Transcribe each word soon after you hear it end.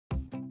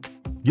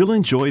You'll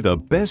enjoy the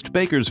best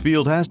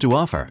Bakersfield has to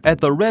offer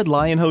at the Red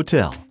Lion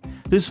Hotel.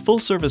 This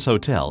full-service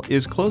hotel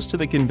is close to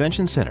the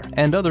convention center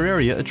and other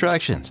area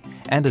attractions,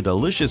 and a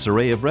delicious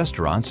array of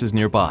restaurants is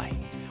nearby.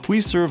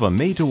 We serve a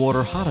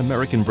made-to-order hot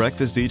American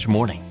breakfast each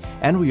morning,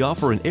 and we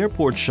offer an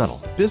airport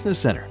shuttle, business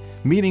center,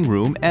 meeting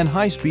room, and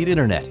high-speed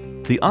internet.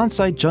 The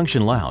on-site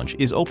Junction Lounge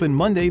is open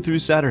Monday through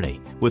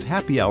Saturday with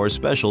happy hour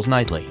specials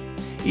nightly.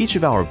 Each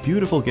of our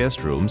beautiful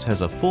guest rooms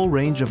has a full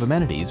range of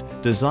amenities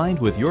designed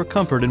with your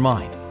comfort in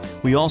mind.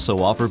 We also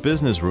offer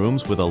business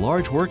rooms with a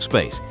large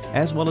workspace,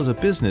 as well as a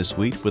business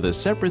suite with a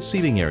separate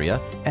seating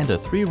area and a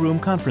 3-room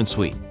conference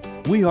suite.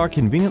 We are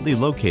conveniently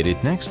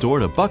located next door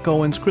to Buck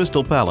Owens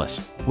Crystal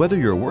Palace. Whether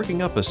you're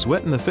working up a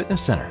sweat in the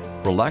fitness center,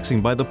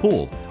 relaxing by the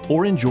pool,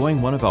 or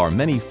enjoying one of our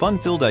many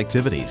fun-filled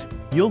activities,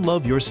 you'll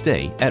love your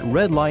stay at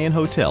Red Lion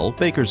Hotel,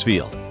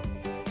 Bakersfield.